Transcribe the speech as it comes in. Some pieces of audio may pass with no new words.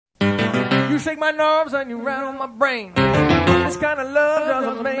You shake my nerves and you rattle my brain. This kind of love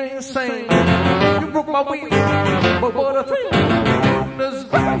doesn't make me insane. You broke my wheel, but what a thrill. This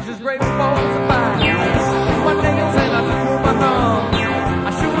gracious great balls of fire. My nails and I threw my thumb.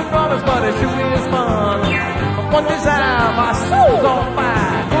 I shoot the brothers, but it sure is fun. But one desire, my soul's on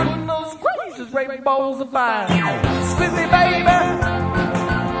fire. Goodness gracious great balls of fire. Squeeze me, baby.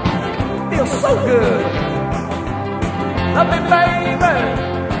 Feels so good. Love me,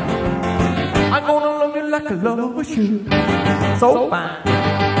 baby. I'm gonna love you like I love you. So fine,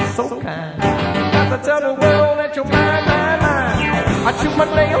 so kind. Got to tell the world that you're mine, mine, mine. I chew my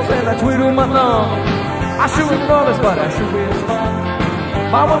nails and I twiddle my thumb. I shoot with brothers, but I shoot with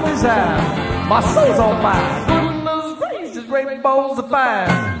fun. My one desire, my soul's on fire. Goodness gracious, rainbows of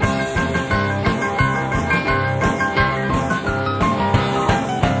fire.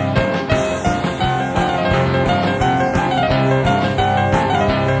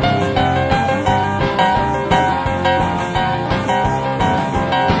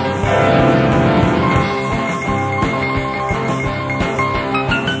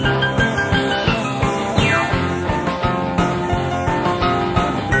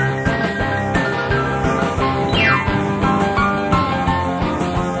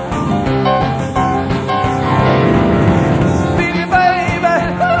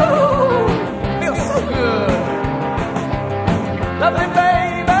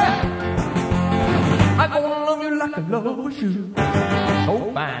 Love you,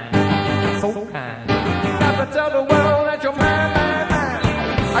 so fine, so kind. Got to tell the world that you're mine, mine,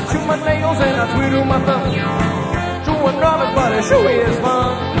 mine. I chew my nails and I twiddle my thumb. True another, but it sure is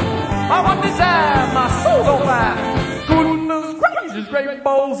fun. My one desire, my soul's on fire. Goodness gracious,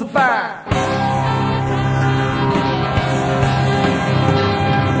 rainbows of fire.